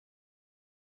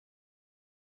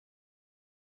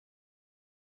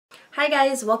Hi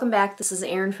guys, welcome back. This is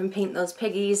Erin from Paint Those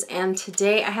Piggies, and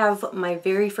today I have my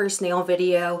very first nail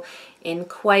video in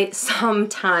quite some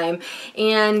time.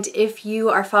 And if you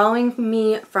are following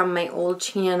me from my old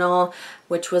channel,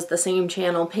 which was the same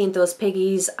channel, Paint Those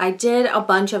Piggies, I did a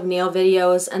bunch of nail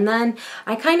videos and then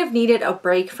I kind of needed a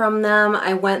break from them.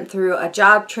 I went through a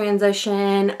job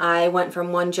transition. I went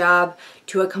from one job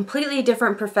to a completely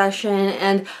different profession,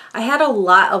 and I had a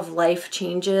lot of life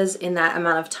changes in that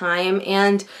amount of time.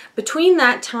 And between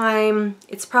that time,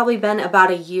 it's probably been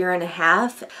about a year and a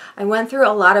half. I went through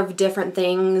a lot of different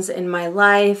things in my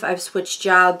life. I've switched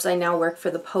jobs. I now work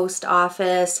for the post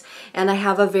office, and I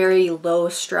have a very low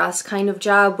stress kind of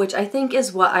job, which I think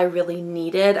is what I really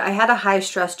needed. I had a high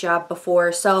stress job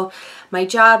before, so my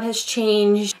job has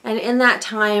changed, and in that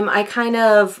time I kind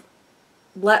of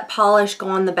let polish go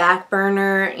on the back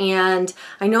burner, and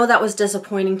I know that was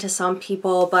disappointing to some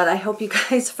people, but I hope you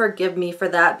guys forgive me for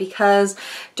that, because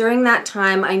during that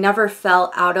time I never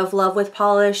fell out of love with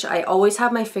polish. I always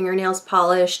had my fingernails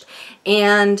polished,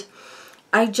 and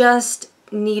I just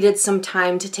needed some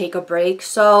time to take a break.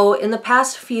 So in the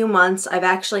past few months, I've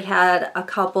actually had a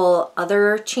couple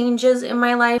other changes in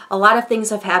my life. A lot of things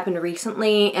have happened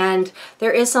recently, and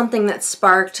there is something that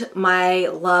sparked my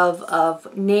love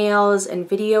of nails and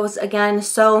videos again.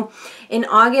 So in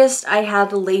August, I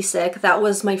had LASIK. That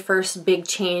was my first big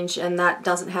change, and that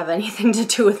doesn't have anything to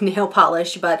do with nail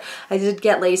polish, but I did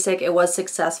get LASIK. It was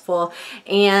successful.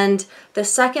 And the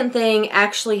second thing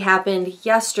actually happened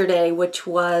yesterday, which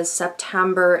was September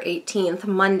 18th,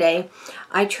 Monday.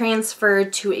 I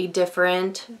transferred to a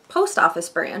different post office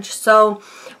branch. So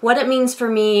what it means for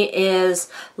me is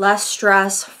less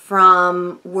stress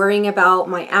from worrying about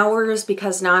my hours,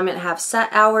 because now I'm going to have set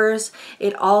hours.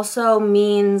 It also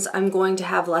means I'm going to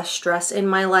have less stress in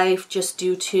my life just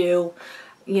due to,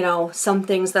 you know, some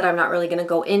things that I'm not really going to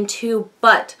go into,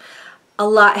 but a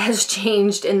lot has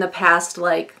changed in the past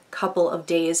couple of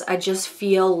days. I just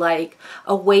feel like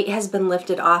a weight has been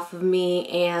lifted off of me,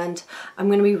 and I'm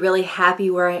going to be really happy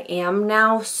where I am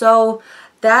now. So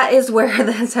that is where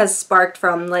this has sparked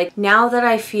from. Like, now that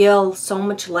I feel so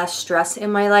much less stress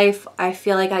in my life, I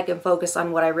feel like I can focus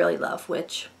on what I really love,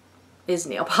 which is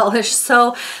nail polish.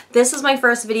 So this is my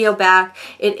first video back.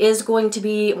 It is going to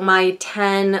be my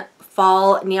 10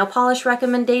 fall nail polish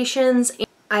recommendations.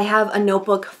 I have a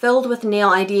notebook filled with nail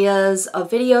ideas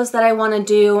of videos that I want to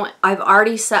do. I've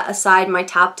already set aside my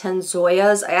top 10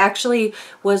 Zoyas. I actually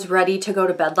was ready to go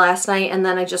to bed last night, and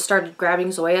then I just started grabbing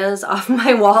Zoyas off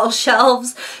my wall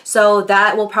shelves. So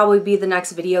that will probably be the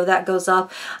next video that goes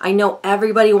up. I know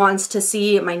everybody wants to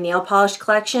see my nail polish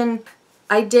collection.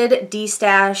 I did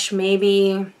de-stash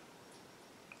maybe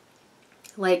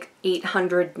like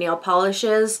 800 nail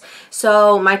polishes,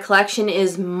 so my collection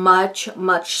is much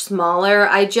smaller.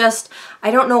 I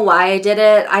don't know why I did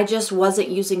it. I just wasn't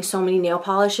using so many nail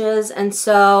polishes, and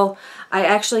so I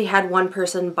actually had one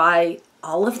person buy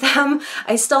all of them.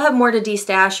 I still have more to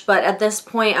de-stash, but at this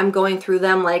point I'm going through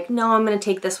them like, no, I'm going to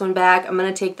take this one back, I'm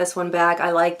going to take this one back,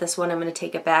 I like this one, I'm going to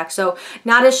take it back. So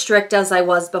not as strict as I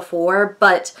was before,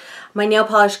 but my nail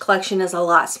polish collection is a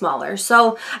lot smaller.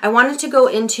 So I wanted to go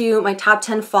into my top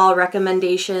 10 fall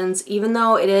recommendations, even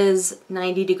though it is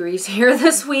 90 degrees here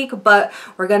this week, but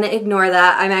we're going to ignore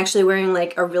that. I'm actually wearing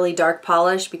like a really dark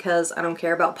polish because I don't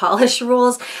care about polish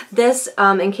rules. This,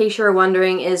 in case you're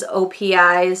wondering, is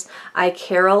OPI's I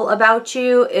Carol About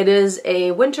You. It is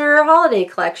a winter holiday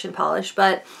collection polish,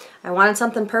 but I wanted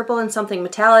something purple and something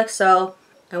metallic, so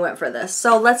I went for this.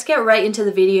 So let's get right into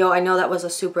the video. I know that was a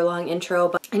super long intro,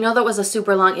 but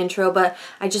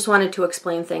I just wanted to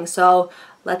explain things. So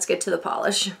let's get to the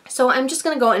polish. So I'm just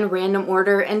going to go in random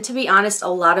order, and to be honest, a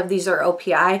lot of these are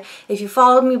OPI. If you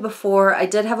followed me before, I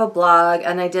did have a blog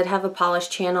and I did have a polish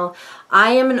channel.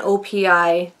 I am an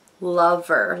OPI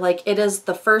lover. Like, it is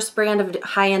the first brand of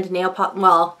high-end nail polish,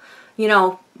 well, you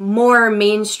know, more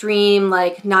mainstream,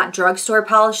 like not drugstore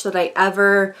polish that I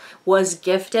ever was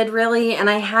gifted, really. And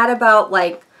I had about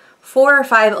like 4 or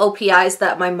 5 OPIs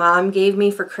that my mom gave me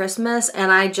for Christmas,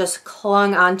 and I just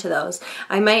clung onto those.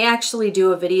 I might actually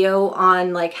do a video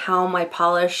on like how my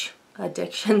polish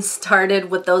addiction started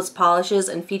with those polishes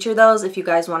and feature those if you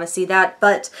guys want to see that.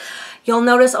 But you'll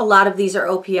notice a lot of these are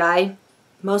OPI.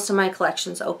 Most of my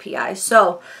collection's OPI,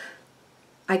 so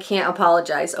I can't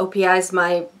apologize. OPI is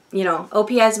my, you know,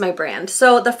 OPI is my brand.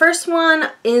 So the first one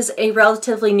is a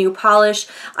relatively new polish.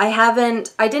 I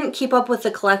didn't keep up with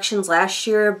the collections last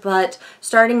year, but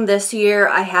starting this year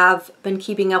I have been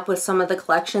keeping up with some of the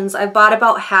collections. I bought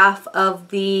about half of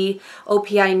the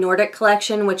OPI Nordic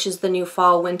collection, which is the new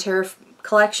fall winter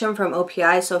collection from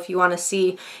OPI, so if you want to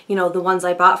see, you know, the ones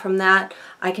I bought from that,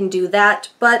 I can do that.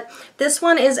 But this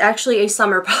one is actually a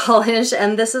summer polish,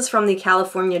 and this is from the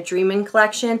California Dreamin'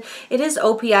 collection. It is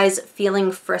OPI's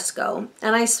Feeling Frisco,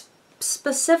 and I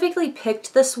specifically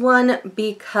picked this one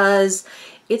because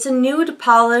it's a nude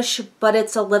polish, but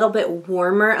it's a little bit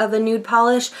warmer of a nude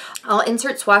polish. I'll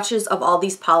insert swatches of all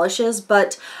these polishes,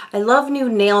 but I love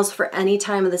nude nails for any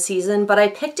time of the season, but I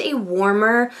picked a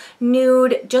warmer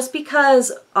nude just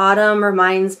because autumn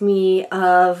reminds me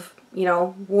of, you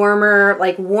know, warmer,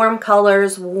 like warm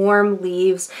colors, warm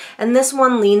leaves, and this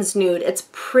one leans nude. It's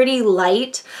pretty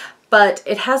light, but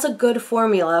it has a good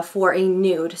formula for a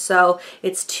nude. So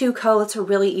it's 2 coats,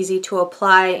 really easy to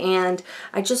apply, and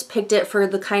I just picked it for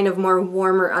the kind of more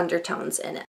warmer undertones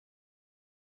in it.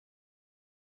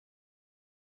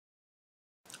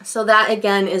 So that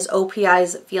again is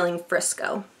OPI's Feeling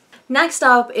Frisco. Next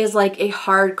up is like a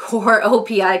hardcore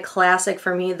OPI classic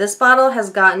for me. This bottle has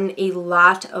gotten a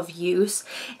lot of use,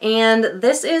 and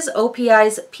this is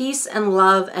OPI's Peace and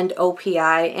Love and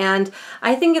OPI, and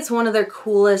I think it's one of their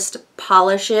coolest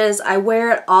polishes. I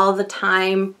wear it all the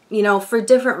time, you know, for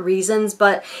different reasons,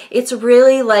 but it's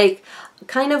really like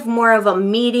kind of more of a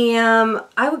medium,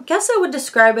 I guess I would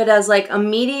describe it as like a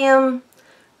medium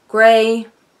gray,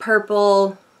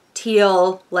 purple,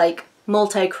 teal, like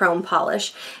multi-chrome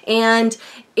polish, and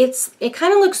it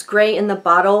kind of looks gray in the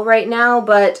bottle right now,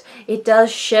 but it does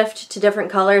shift to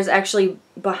different colors. Actually,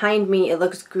 behind me it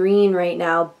looks green right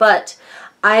now, but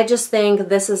I just think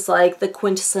this is like the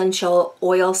quintessential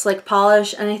oil slick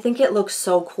polish, and I think it looks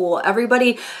so cool.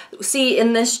 Everybody, see,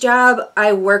 in this job,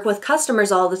 I work with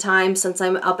customers all the time since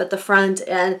I'm up at the front,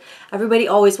 and everybody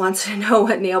always wants to know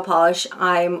what nail polish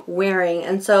I'm wearing.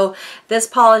 And so this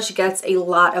polish gets a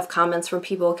lot of comments from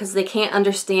people because they can't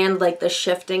understand like the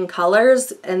shifting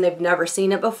colors and they've never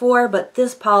seen it before. But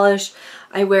this polish,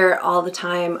 I wear it all the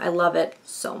time. I love it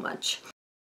so much.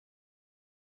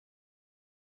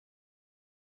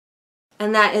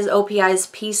 And that is OPI's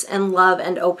Peace and Love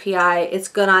and OPI. It's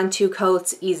good on 2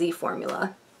 coats, easy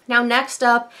formula. Now next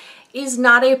up is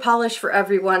not a polish for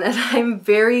everyone, and I'm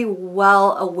very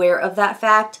well aware of that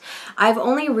fact. I've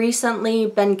only recently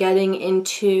been getting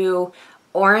into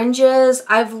oranges.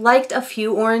 I've liked a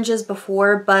few oranges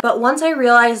before, but once I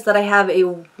realized that I have a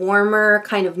warmer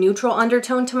kind of neutral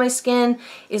undertone to my skin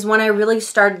is when I really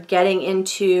started getting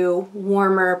into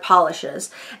warmer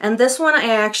polishes. And this one I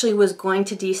actually was going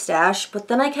to destash, but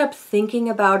then I kept thinking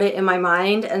about it in my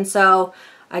mind, and so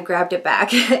I grabbed it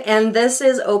back. And this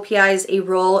is OPI's A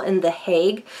Roll in the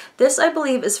Hague. This, I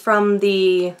believe, is from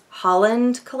the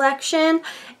Holland collection,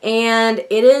 and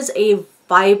it is a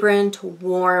vibrant,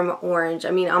 warm orange.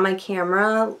 I mean, on my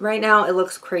camera right now, it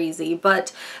looks crazy,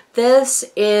 but this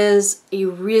is a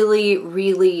really,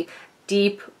 really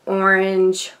deep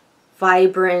orange,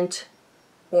 vibrant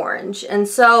orange. And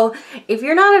so if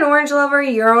you're not an orange lover,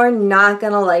 you're not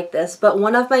gonna like this. But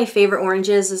one of my favorite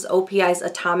oranges is OPI's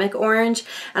Atomic Orange,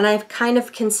 and I've kind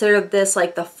of considered this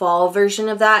like the fall version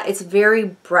of that. It's very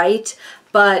bright,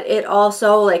 but it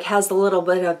also like has a little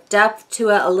bit of depth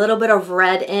to it, a little bit of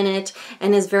red in it,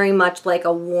 and is very much like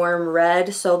a warm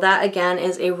red. So that again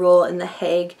is A Roll in the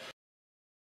Hague.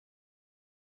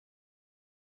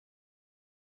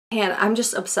 And I'm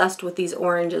just obsessed with these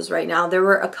oranges right now. There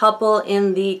were a couple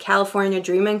in the California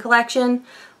Dreamin' collection.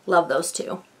 Love those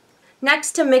too.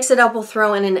 Next, to mix it up, we'll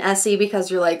throw in an Essie,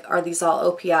 because you're like, are these all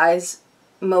OPIs?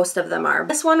 Most of them are.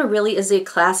 This one really is a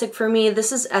classic for me.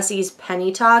 This is Essie's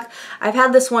Penny Talk. I've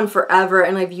had this one forever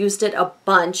and I've used it a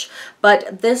bunch,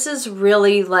 but this is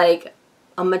really like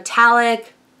a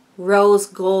metallic rose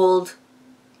gold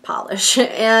polish,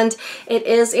 and it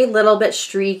is a little bit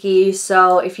streaky,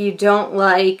 so if you don't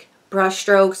like brush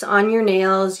strokes on your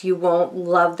nails, you won't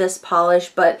love this polish.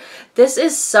 But this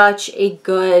is such a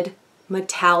good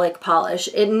metallic polish.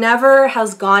 It never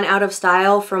has gone out of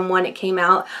style from when it came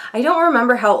out. I don't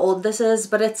remember how old this is,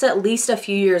 but it's at least a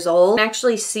few years old. You can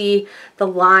actually see the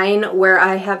line where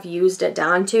I have used it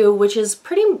down to, which is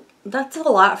that's a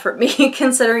lot for me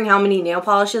considering how many nail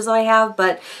polishes I have.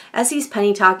 But Essie's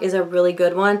Penny Talk is a really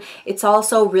good one. It's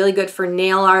also really good for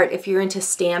nail art. If you're into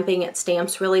stamping, it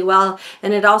stamps really well,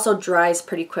 and it also dries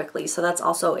pretty quickly, so that's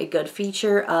also a good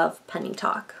feature of Penny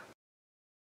Talk.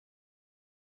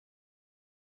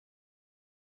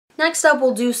 Next up,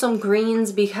 we'll do some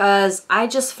greens, because I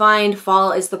just find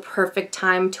fall is the perfect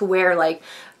time to wear like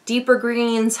deeper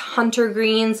greens, hunter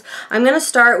greens. I'm going to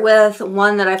start with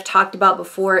one that I've talked about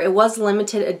before. It was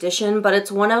limited edition, but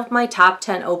it's one of my top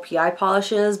 10 OPI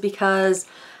polishes because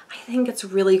I think it's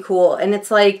really cool. And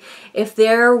it's like, if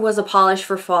there was a polish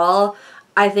for fall,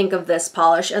 I think of this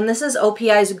polish, and this is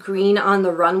OPI's Green on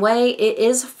the Runway. It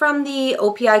is from the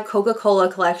OPI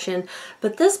Coca-Cola collection,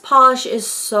 but this polish is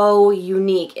so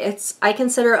unique. I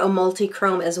consider it a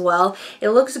multi-chrome as well. It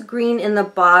looks green in the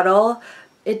bottle.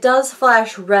 It does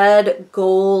flash red,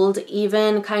 gold,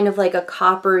 even kind of like a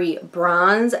coppery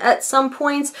bronze at some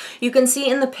points. You can see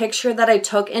in the picture that I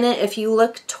took in it, if you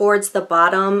look towards the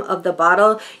bottom of the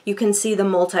bottle, you can see the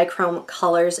multi-chrome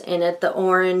colors in it, the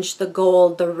orange, the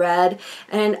gold, the red,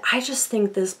 and I just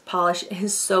think this polish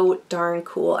is so darn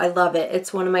cool. I love it.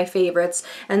 It's one of my favorites,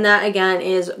 and that again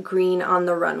is Green on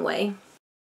the Runway.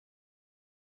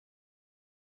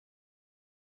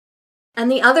 And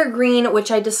the other green,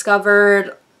 which I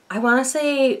discovered, I want to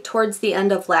say towards the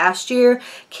end of last year,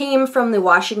 came from the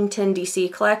Washington, D.C.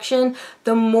 collection.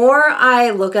 The more I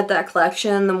look at that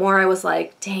collection, the more I was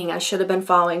like, dang, I should have been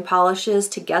following polishes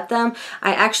to get them.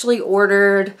 I actually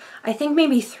ordered, I think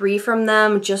maybe 3 from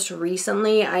them just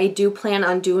recently. I do plan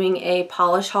on doing a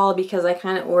polish haul because I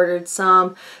kind of ordered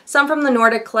some from the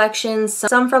Nordic collection,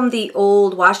 some from the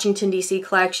old Washington, D.C.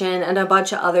 collection, and a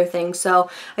bunch of other things. So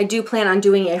I do plan on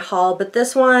doing a haul, but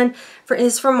this one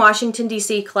is from Washington,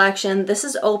 D.C. collection. This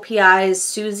is OPI's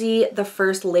Suzi, the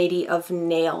First Lady of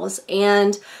Nails,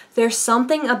 and there's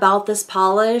something about this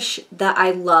polish that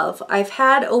I love. I've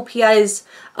had OPI's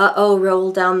A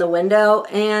Roll down the window,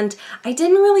 and I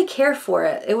didn't really care for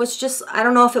it. It was just, I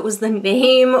don't know if it was the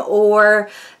name or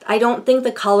I don't think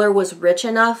the color was rich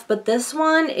enough, but this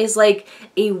one is like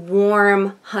a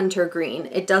warm hunter green.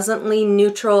 It doesn't lean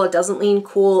neutral, it doesn't lean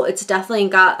cool. It's definitely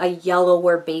got a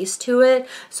yellower base to it,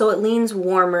 so it leans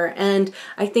warmer, and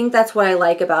I think that's what I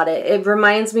like about it. It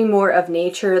reminds me more of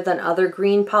nature than other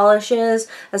green polishes,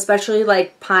 especially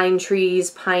like pine trees,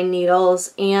 pine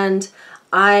needles, and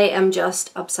I am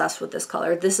just obsessed with this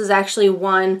color. This is actually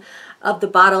one of the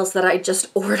bottles that I just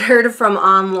ordered from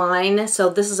online. So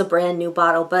this is a brand new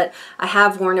bottle, but I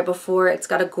have worn it before. It's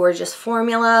got a gorgeous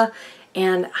formula,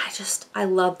 and I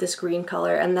love this green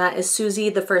color, and that is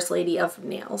Suzi, the First Lady of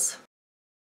Nails.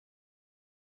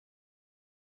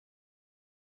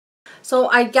 So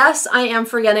I guess I am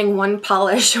forgetting one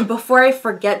polish. Before I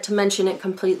forget to mention it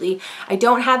completely, I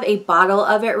don't have a bottle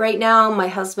of it right now. My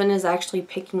husband is actually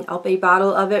picking up a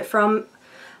bottle of it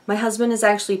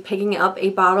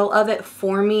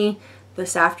for me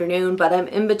this afternoon, but I'm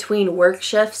in between work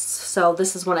shifts, so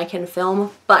this is when I can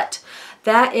film. But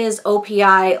that is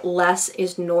OPI Less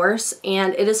is Norse,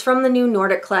 and it is from the new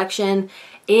Nordic collection.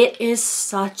 It is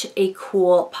such a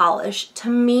cool polish. To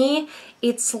me,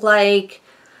 it's like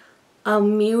a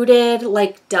muted,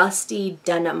 like dusty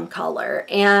denim color,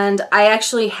 and I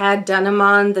actually had denim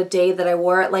on the day that I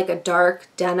wore it, like a dark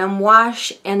denim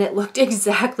wash, and it looked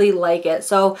exactly like it.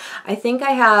 So I think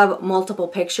I have multiple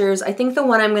pictures. I think the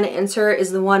one I'm going to insert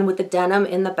is the one with the denim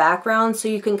in the background, so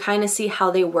you can kind of see how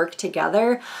they work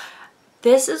together.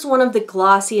 This is one of the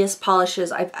glossiest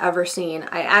polishes I've ever seen.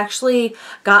 I actually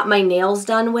got my nails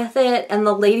done with it, and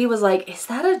the lady was like, "Is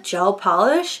that a gel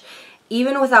polish?"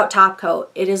 Even without top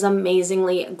coat, it is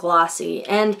amazingly glossy,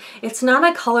 and it's not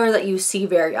a color that you see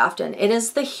very often. It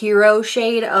is the hero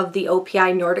shade of the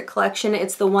OPI Nordic collection.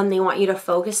 It's the one they want you to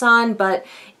focus on, but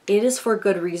it is for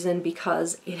good reason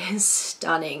because it is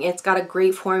stunning. It's got a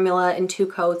great formula in 2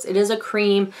 coats. It is a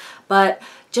cream, but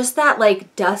just that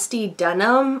like dusty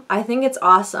denim, I think it's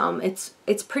awesome.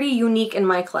 It's pretty unique in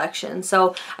my collection.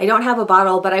 So I don't have a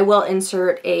bottle, but I will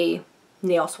insert a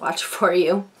nail swatch for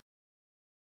you.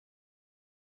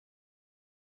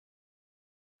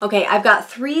 Okay, I've got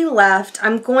 3 left.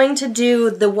 I'm going to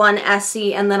do the one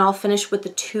Essie, and then I'll finish with the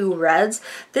 2 reds.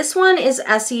 This one is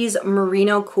Essie's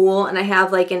Merino Cool, and I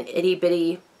have like an itty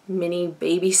bitty mini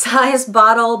baby size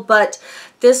bottle, but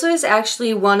this was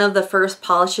actually one of the first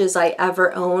polishes I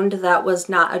ever owned that was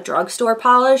not a drugstore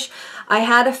polish. I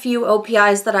had a few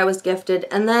OPIs that I was gifted,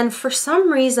 and then for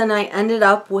some reason I ended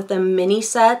up with a mini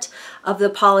set of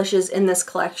the polishes in this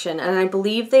collection, and I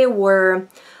believe they were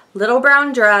Little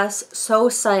Brown Dress, So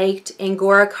Psyched,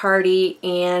 Angora Cardi,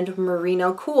 and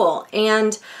Merino Cool.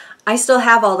 And I still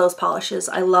have all those polishes.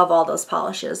 I love all those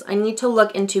polishes. I need to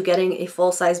look into getting a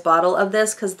full-size bottle of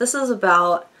this because this is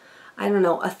about, I don't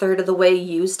know, 1/3 of the way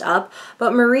used up.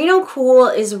 But Merino Cool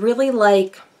is really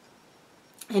like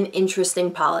an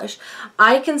interesting polish.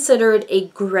 I consider it a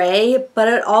gray, but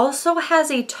it also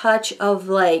has a touch of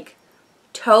like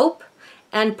taupe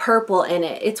and purple in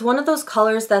it. It's one of those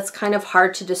colors that's kind of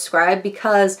hard to describe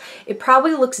because it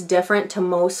probably looks different to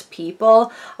most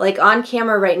people. Like on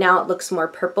camera right now it looks more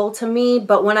purple to me,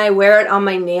 but when I wear it on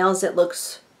my nails it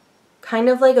looks kind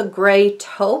of like a gray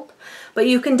taupe. But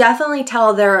you can definitely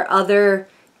tell there are other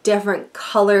different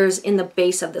colors in the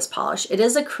base of this polish. It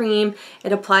is a cream.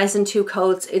 It applies in 2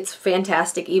 coats. It's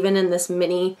fantastic, even in this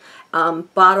mini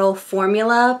bottle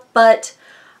formula, but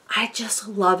I just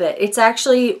love it. It's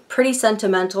actually pretty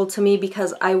sentimental to me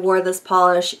because I wore this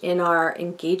polish in our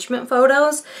engagement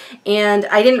photos, and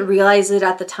I didn't realize it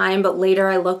at the time, but later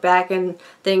I look back and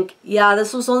think, yeah,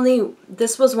 this was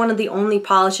one of the only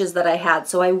polishes that I had.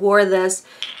 So I wore this.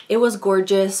 It was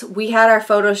gorgeous. We had our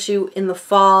photo shoot in the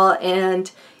fall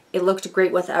and it looked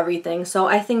great with everything. So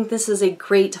I think this is a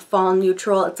great fall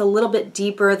neutral. It's a little bit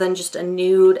deeper than just a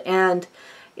nude, and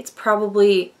it's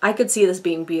probably, I could see this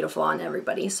being beautiful on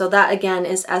everybody. So that again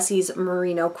is Essie's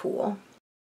Merino Cool.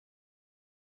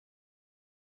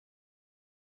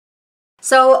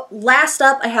 So last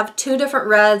up, I have 2 different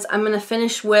reds. I'm going to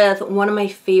finish with one of my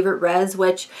favorite reds,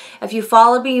 which if you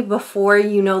followed me before,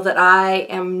 you know that I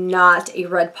am not a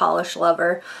red polish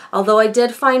lover. Although I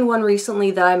did find one recently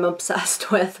that I'm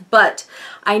obsessed with, but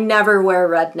I never wear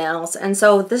red nails. And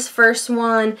so this first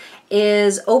one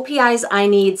is OPI's I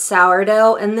Knead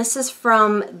Sour-dough, and this is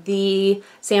from the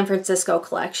San Francisco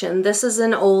collection. This is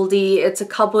an oldie. It's a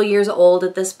couple years old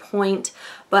at this point,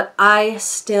 but I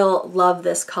still love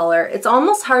this color. It's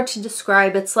almost hard to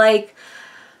describe. It's like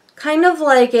kind of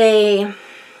like a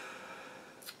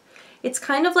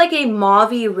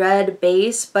mauve-y red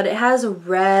base, but it has a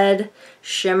red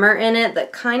shimmer in it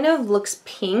that kind of looks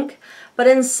pink. But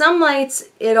in some lights,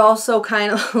 it also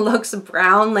kind of looks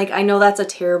brown. Like, I know that's a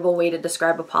terrible way to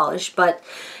describe a polish, but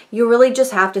you really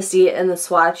just have to see it in the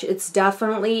swatch. It's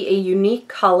definitely a unique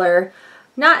color.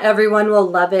 Not everyone will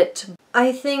love it.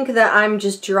 I think that I'm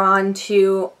just drawn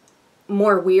to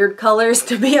more weird colors,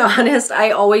 to be honest.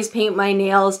 I always paint my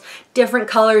nails different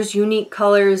colors, unique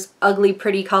colors, ugly,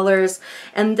 pretty colors,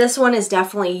 and this one is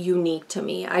definitely unique to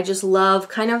me. I just love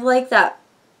kind of like that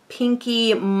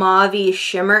pinky mauve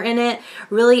shimmer in it.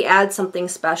 Really adds something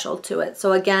special to it.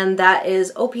 So again, that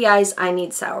is OPI's I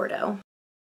Knead Sour-dough.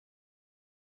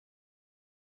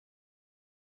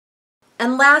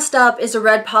 And last up is a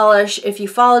red polish. If you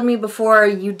followed me before,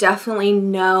 you definitely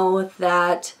know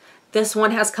that this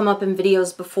one has come up in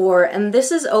videos before, and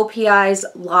this is OPI's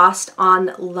Lost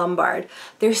on Lombard.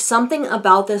 There's something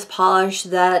about this polish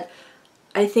that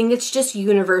I think it's just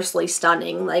universally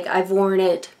stunning. Like, I've worn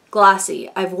it glossy,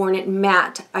 I've worn it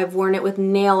matte, I've worn it with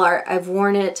nail art, I've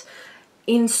worn it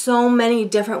in so many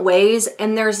different ways,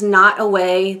 and there's not a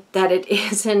way that it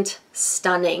isn't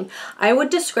stunning. I would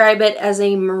describe it as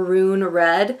a maroon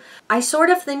red. I sort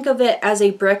of think of it as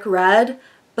a brick red,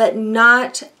 but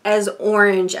not as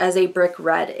orange as a brick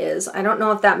red is. I don't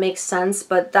know if that makes sense,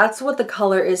 but that's what the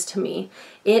color is to me.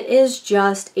 It is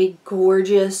just a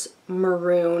gorgeous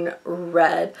maroon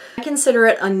red. I consider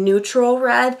it a neutral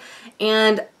red,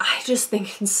 and I just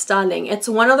think it's stunning. It's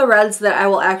one of the reds that I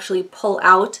will actually pull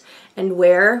out and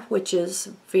wear, which is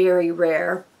very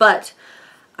rare, but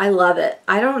I love it.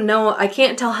 I don't know, I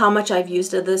can't tell how much I've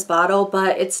used of this bottle,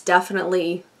 but it's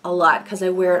definitely a lot because I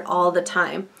wear it all the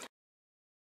time.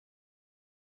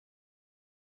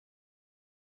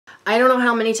 I don't know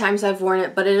how many times I've worn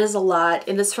it, but it is a lot.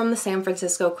 It is from the San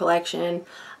Francisco collection.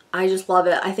 I just love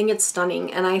it. I think it's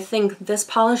stunning, and I think this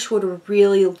polish would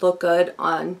really look good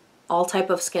on all type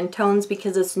of skin tones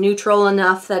because it's neutral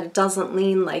enough that it doesn't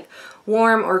lean like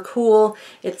warm or cool.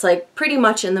 It's like pretty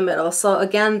much in the middle. So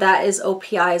again, that is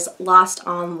OPI's Lost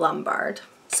on Lombard.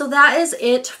 So that is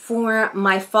it for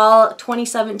my fall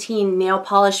 2017 nail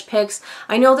polish picks.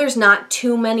 I know there's not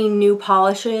too many new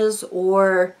polishes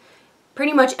or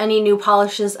pretty much any new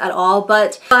polishes at all,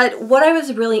 but what I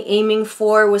was really aiming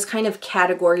for was kind of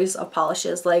categories of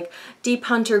polishes, like deep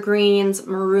hunter greens,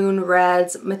 maroon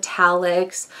reds,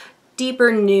 metallics,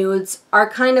 deeper nudes are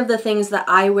kind of the things that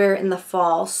I wear in the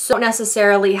fall. So don't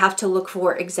necessarily have to look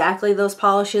for exactly those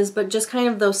polishes, but just kind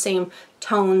of those same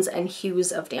tones and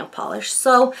hues of nail polish.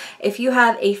 So if you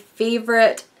have a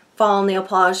favorite fall nail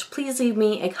polish, please leave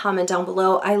me a comment down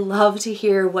below. I love to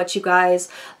hear what you guys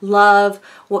love,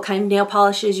 what kind of nail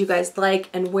polishes you guys like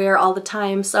and wear all the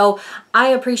time. So I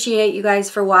appreciate you guys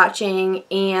for watching,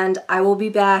 and I will be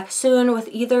back soon with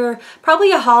either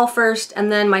probably a haul first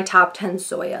and then my top 10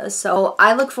 soyas. So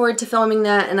I look forward to filming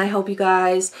that, and I hope you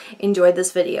guys enjoyed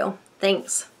this video.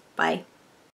 Thanks. Bye.